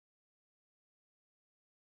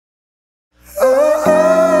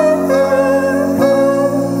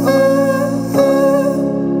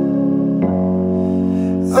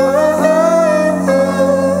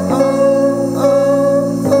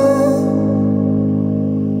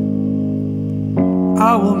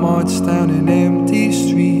I will march down an empty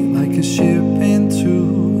street like a ship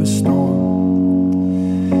into a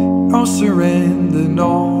storm. No surrender,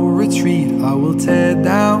 no retreat. I will tear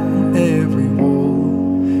down every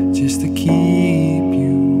wall just to keep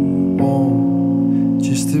you warm,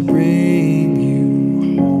 just to bring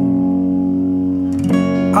you home.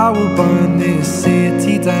 I will burn this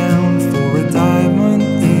city down for a diamond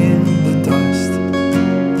in the dust.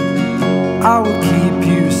 I will keep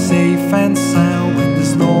you safe and sound when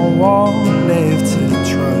there's no one left to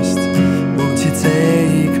trust. Won't you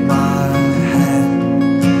take my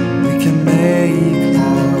hand? We can make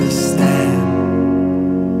our stand.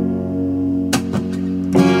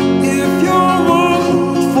 If your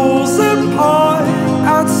world falls apart,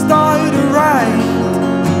 I'd start to write.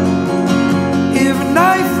 If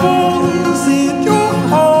night falls in your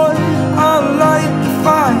heart, I'll light the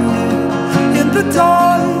fire in the dark.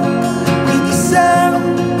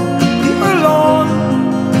 Be alone,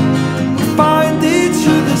 we find each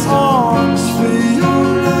other's arms for your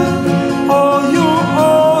love, all your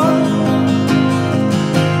own.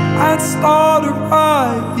 I'd start a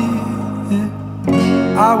riot.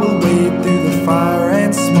 I will wade through the fire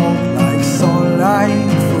and smoke like sunlight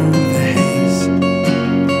through the haze.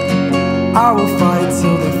 I will fight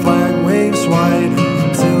till the flag waves wide,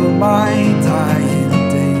 until my dying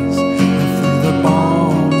days. And through the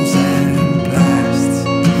bombs and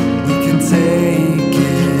take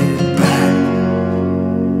it back.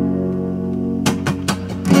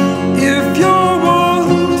 If your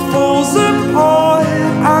world falls apart,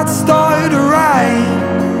 I'd start a riot.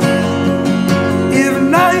 If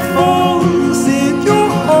night falls in your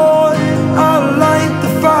heart, I'll light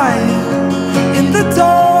the fire in the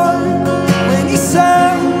dark. When you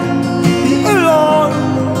sound be alone,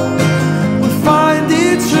 we'll find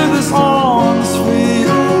each other's arms for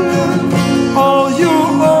your love, all your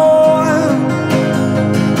own.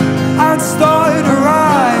 I'd start a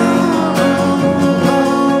riot.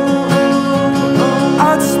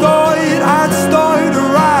 I'd start a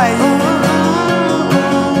riot.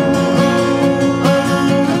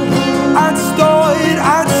 I'd start a riot.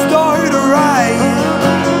 I'd start a riot.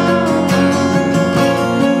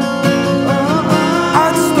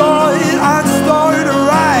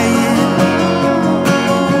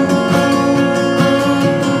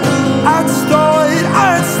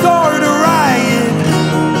 I'd start a riot.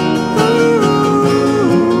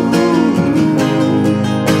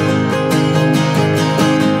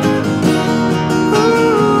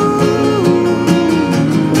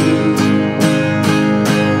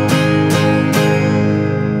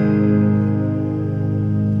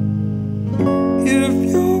 If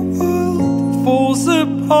your world falls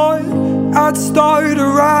apart, I'd start a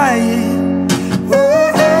riot.